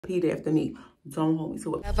Repeat after me. Don't hold me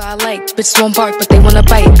to it. I like, bitches won't bark, but they wanna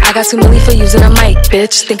bite. I got 2 million for using a mic,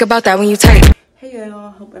 bitch. Think about that when you type. Hey y'all,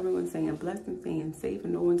 hope everyone's staying blessed and staying safe,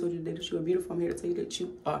 and no one told you today that you are beautiful. I'm here to tell you that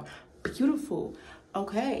you are beautiful.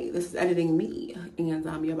 Okay, this is editing me, and you're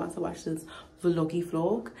about to watch this vloggy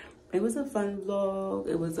vlog. It was a fun vlog.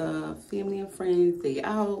 It was a family and friends day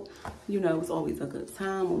out. You know, it was always a good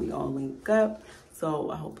time when we all link up.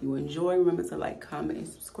 So I hope you enjoy. Remember to like, comment, and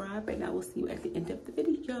subscribe, and I will see you at the end of the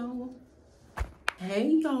video.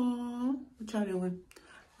 Hey y'all, what y'all doing?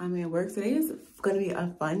 I'm at work. Today is gonna be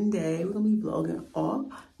a fun day. We're gonna be vlogging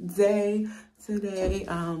all day today.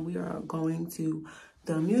 We are going to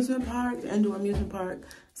the amusement park, the indoor amusement park.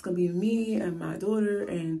 It's gonna be me and my daughter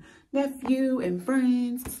and nephew and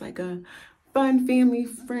friends. It's like a fun family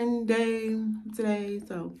friend day today.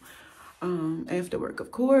 So after work,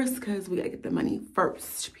 of course, because we gotta get the money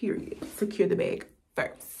first, period. Secure the bag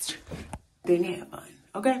first, then have fun.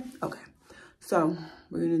 Okay. So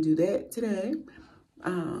we're gonna do that today.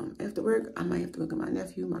 After work, I might have to look at my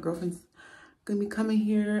nephew. My girlfriend's gonna be coming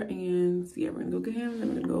here, and yeah, we're gonna go get him. Then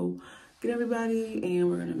we're gonna go get everybody, and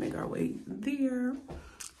we're gonna make our way there.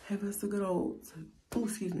 Have us a good old, oh,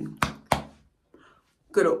 excuse me.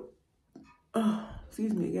 Good old, oh,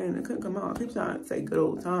 excuse me again. It couldn't come out. I keep trying to say good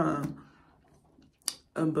old time,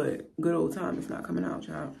 but good old time is not coming out,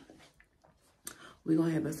 child. We're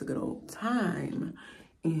gonna have us a good old time.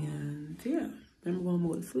 And yeah, then we're gonna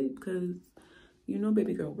go to sleep because you know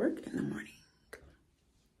baby girl work in the morning.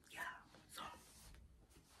 Yeah, so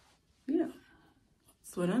yeah,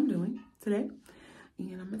 that's what I'm doing today.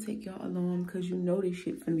 And I'm gonna take y'all along because you know this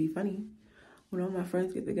shit finna be funny. When all my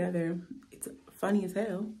friends get together, it's funny as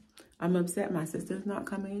hell. I'm upset my sister's not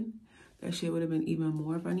coming. That shit would have been even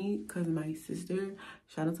more funny because my sister,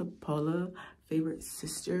 shout out to Paula, favorite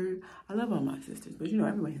sister. I love all my sisters, but you know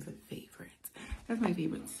everyone has a favorite. That's my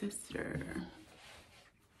favorite sister.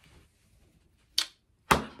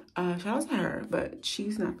 Shout out to her, but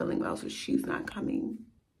she's not feeling well, so she's not coming.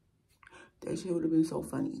 That shit would have been so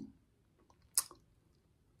funny.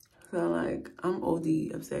 So like, I'm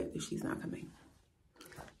OD upset that she's not coming,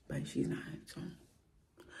 but she's not. So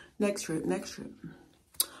next trip.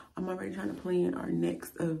 I'm already trying to plan our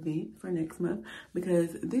next event for next month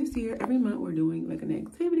because this year, every month we're doing like an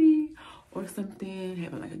activity or something,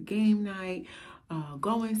 having like a game night,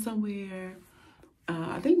 going somewhere.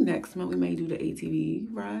 I think next month we may do the ATV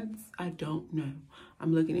rides. I don't know.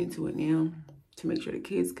 I'm looking into it now to make sure the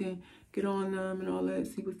kids can get on them and all that,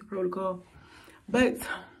 see what's the protocol. But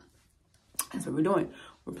that's what we're doing.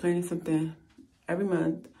 We're planning something every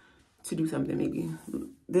month to do something. Maybe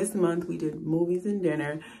this month we did movies and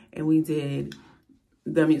dinner, and we did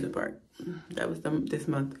the amusement park. That was this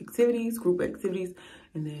month activities, group activities.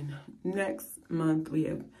 And then next month we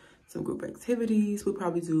have some group activities. We'll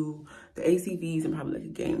probably do the ACVs and probably like a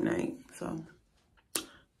game night. So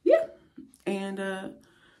yeah, and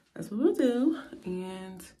that's what we'll do.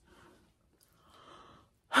 And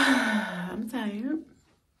I'm tired,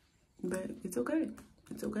 but it's okay.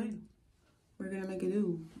 It's okay. We're gonna make it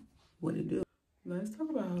do what it do. Let's talk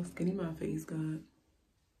about how skinny my face got.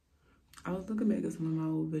 I was looking back at some of my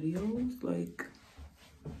old videos, like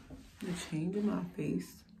the change in my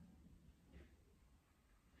face.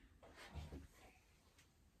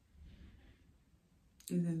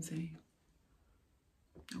 Is insane.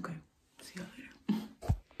 Okay, see y'all later.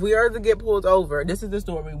 We are to get pulled over. This is the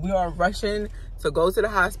story. We are rushing to go to the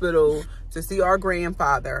hospital to see our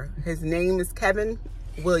grandfather. His name is Kevin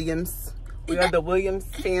Williams. We are the Williams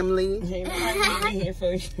family. Somebody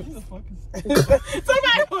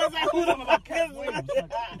was like, who's about Kevin Williams?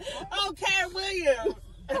 Oh, Cat Williams.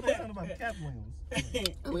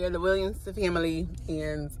 We are the Williams family,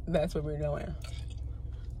 and that's what we're doing.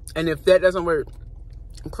 And if that doesn't work,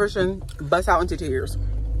 Christian busts out into tears.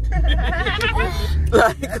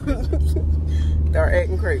 Like, they're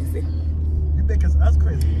acting crazy. You think it's us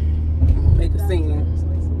crazy? Make a scene.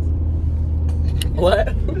 What?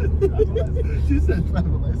 She said driver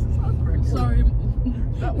license. I'm crazy. Sorry.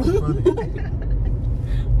 That was funny.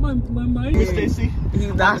 My mind. Hey, Stacy.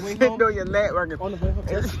 He's not sitting on your leg working. On the way home.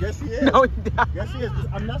 Yes, he is. No, he's not. Yes, he is.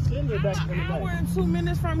 I'm not sitting there back in the back. We're in 2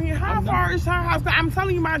 minutes from here. How far is her house? I'm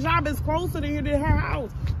telling you, my job is closer to here than her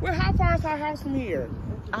house. How far is her house from here?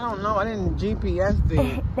 I don't know. I didn't GPS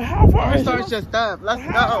it. But how far is Search your stuff. Let's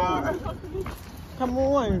go. Come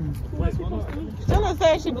on. Jenna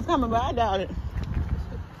said she was coming, but I doubt it.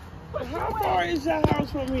 How far is your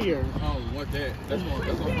house from here? Oh, what that? That's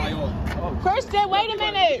on my own. Christian, wait a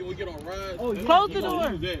minute. We get on rides. Oh, yeah. Close the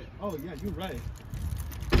door. Oh, yeah, you're right.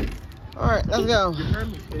 All right, let's go.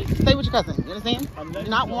 Stay with your cousin. You understand? Do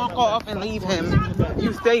not walk off and leave him.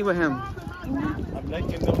 You stay with him. I'm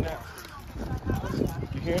letting you know now.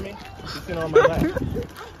 You hear me? You sitting on my lap.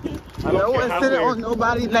 No one's sitting on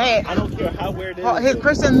nobody's lap. I don't care how weird it Oh, is. his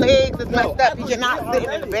Christian legs is messed up. He cannot sit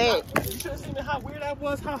in the bed. You should have seen how weird that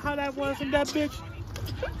was, how that was from that bitch.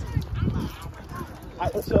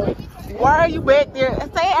 Why are you back there?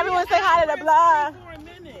 Everyone say hi to the blog.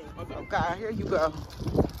 Okay, here you go.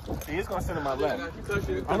 See, it's gonna sit in my lap.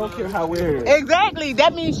 I don't care how weird it is. Exactly.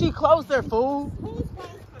 That means she closer, fool.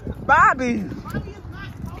 Bobby.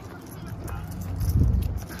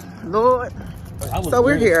 Lord. So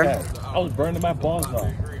we're here. I was burning my balls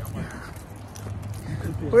off.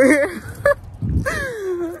 We're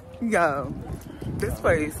here. Yo, this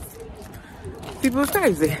place. People's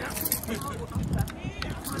crazy.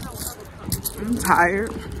 I'm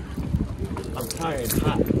tired. I'm tired and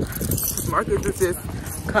hot. Marcus is just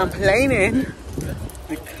complaining.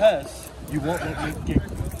 Because you won't let me get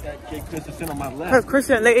Chris to sit on my lap. Her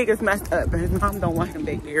Christian leg is messed up and his mom don't want him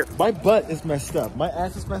back here. My butt is messed up. My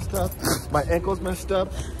ass is messed up. My ankle's messed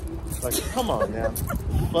up. Like, come on now.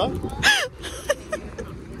 Fuck.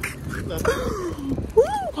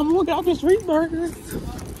 I'm gonna get out the street burgers.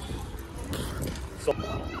 So, I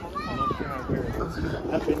don't care how weird it is.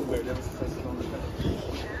 I've been weird ever since I sit on the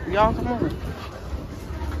bed. Y'all come on.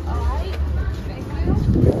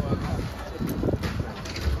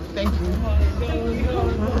 Thank you.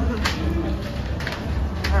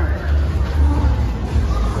 All right.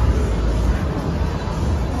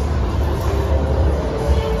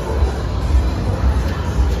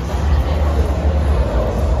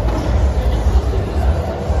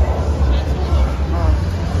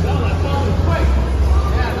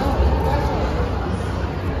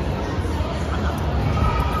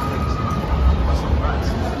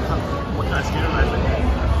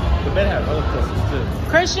 The bed had roller coasters too.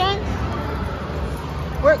 Christian,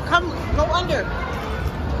 go under.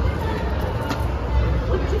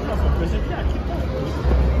 Where did you come from, Christian? Yeah, keep going.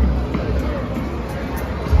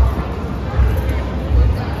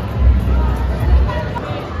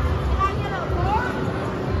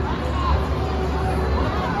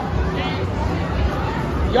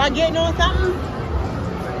 Y'all getting on something?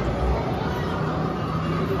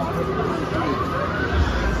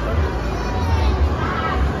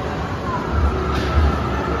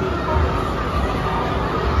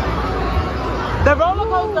 The roller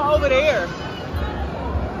coaster over there.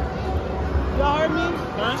 Y'all heard me?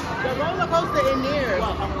 Huh? The roller coaster in there.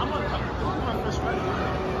 I'm on first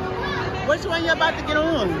ride. Which one you about to get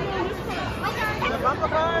on? The bumper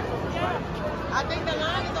car? I think the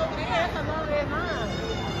line is over there. That's a long ass line.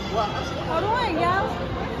 Hold on, y'all.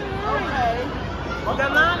 Okay. The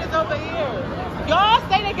line is over here. Y'all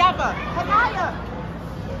stay together. Kanaya,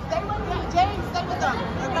 stay with them. James, stay with them.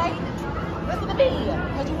 Okay? Listen to me.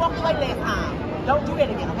 Because you walked away last time. Don't do that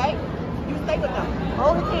again, okay? You stay with them.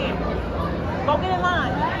 Hold his hand. Go get in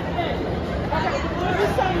line. Okay.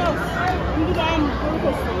 Who's saying no? You do that in roller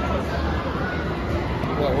coaster.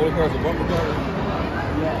 What, roller coaster, bumper car?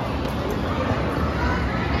 Yeah.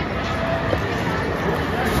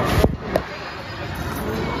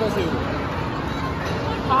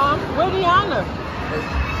 Where Deanna?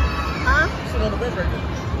 Huh? Sit on the bed right there.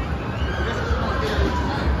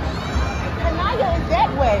 Kanaya is that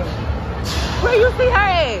way. Where you see her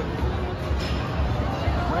at?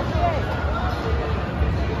 Where she at?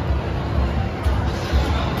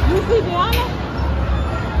 You see Deanna?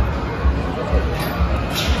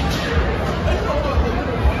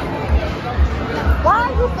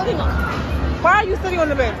 Why are you sitting on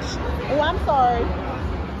the bench? Oh, I'm sorry.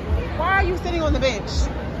 Why are you sitting on the bench?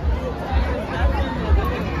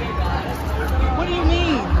 What do you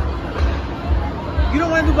mean? You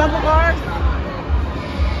don't want to do bumper cars?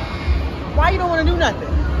 Why you don't want to do nothing?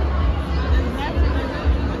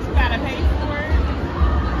 You gotta pay for it.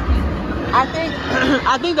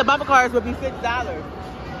 I think the bumper cars would be $6.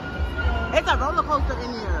 It's a roller coaster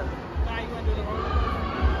in here. Now you wanna do the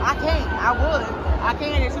roller? I can't. I would. I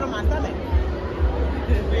can't and sit on my stomach.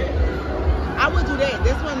 I would do that.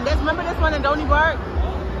 This one, remember this one in Donny Park?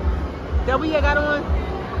 That we had got on?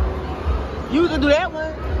 You could do that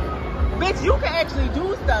one. Bitch, you can actually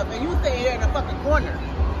do stuff and you stay here in the fucking corner.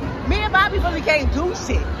 Me and Bobby really can't do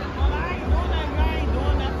shit. Well, I ain't doing that. I ain't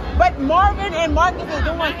doing that. But Marvin and Marcus is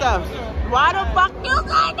doing stuff. Why the fuck you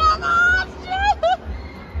can't do that shit?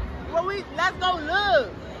 Well, let's go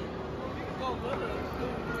look.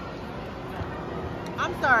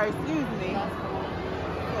 I'm sorry, excuse me.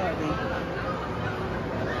 Sorry.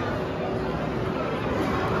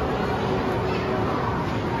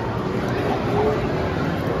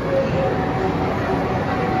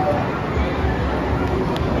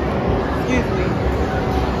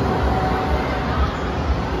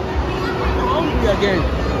 game.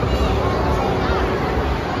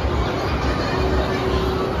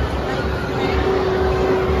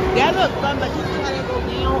 That looks fun, but you see how they go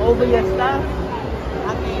down over your stuff?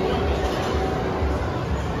 I can't do it.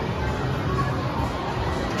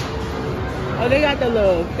 Oh, they got the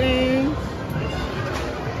little thing.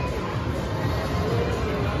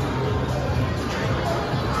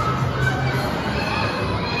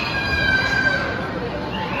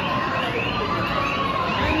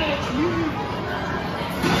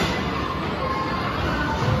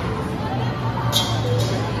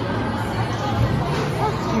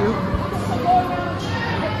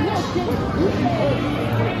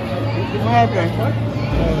 What happened?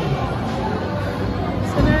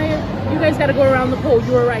 Sanaya, you guys gotta go around the pole.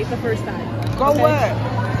 You were right the first time. Go Okay? where?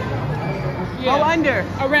 Yeah. Go under.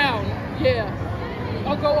 Around. Yeah.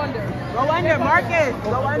 Oh, go under. Go under, Marcus.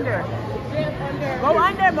 Go under. Yeah, under. Go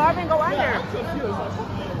under, Marvin. Go under.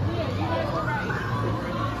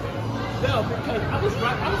 No, because I was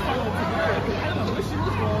talking to Tamara because I didn't know where she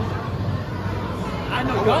was going. I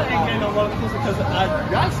know y'all ain't getting no roller coaster because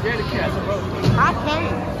y'all scared to catch a roller coaster. I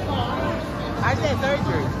can't. I said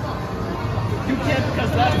surgery. You can't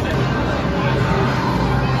because last time.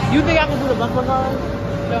 You think I can do the bumper car?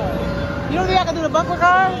 No. You don't think I can do the bumper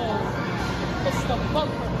car? It's the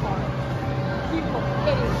bumper part. People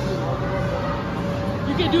hitting you.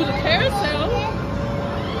 You can do the carousel.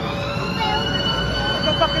 What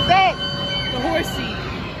the fuck is that? The horse seat.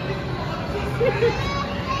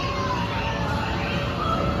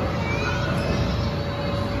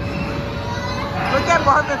 Look at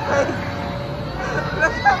Marvin's face.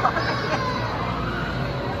 Look at Marvin's face.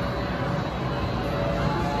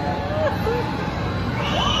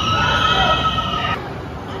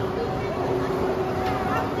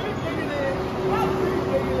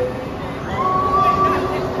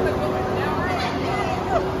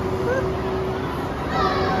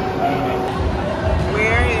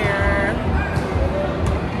 We're here.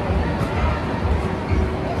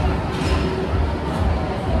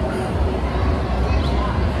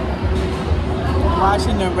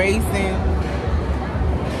 Watching the racing.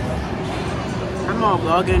 I'm all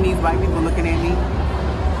vlogging and these white people looking at me.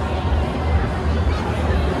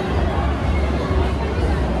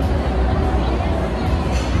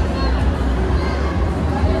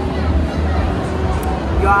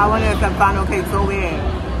 Yo, I wanted some funnel cake so bad.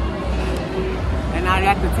 And I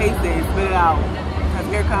got to taste it and spit it out. Cause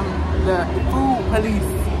here come the food police.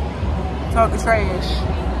 Talking trash.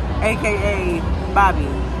 AKA Bobby.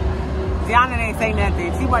 Gianna didn't say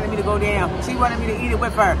nothing. She wanted me to go down. She wanted me to eat it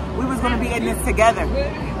with her. We was gonna be in this together.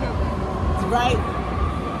 Right?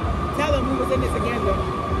 Tell them we was in this together.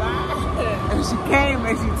 And she came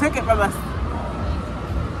and she took it from us.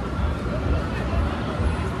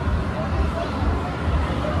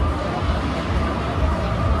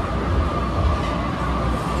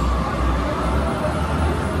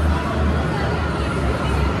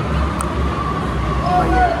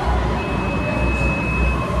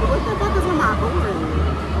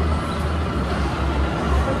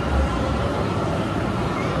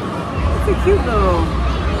 Cute little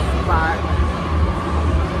spot.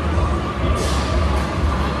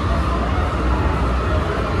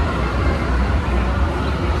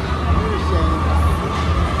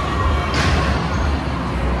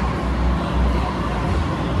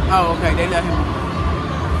 Oh, okay, they let him.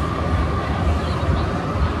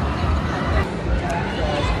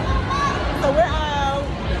 So we're out.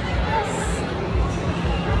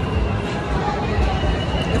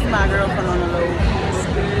 This is my girlfriend on the load.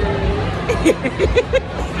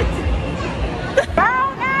 Go,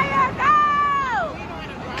 Naya, go!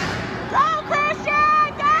 Go, Christian,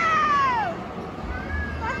 go!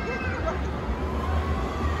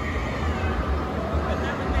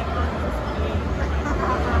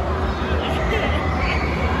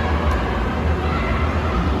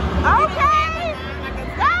 Okay!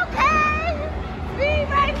 Okay! Speed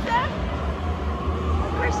racer!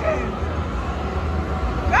 Christian!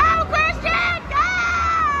 Go, Christian, go!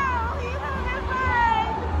 He's on his way!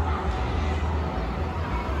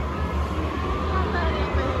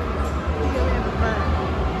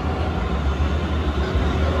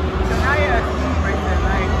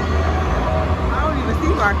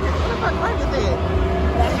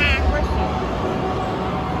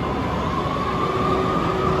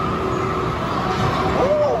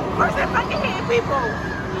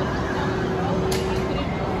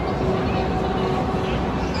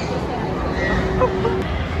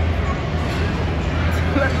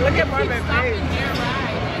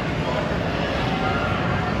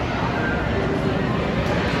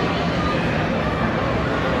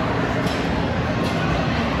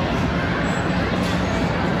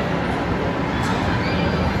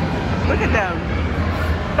 Look at them.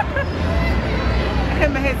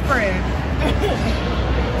 Him and his friend.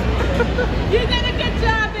 You did a good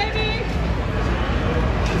job, baby.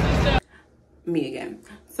 Me again.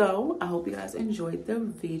 So I hope you guys enjoyed the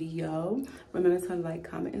video. Remember to like,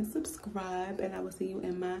 comment, and subscribe, and I will see you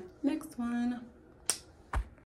in my next one.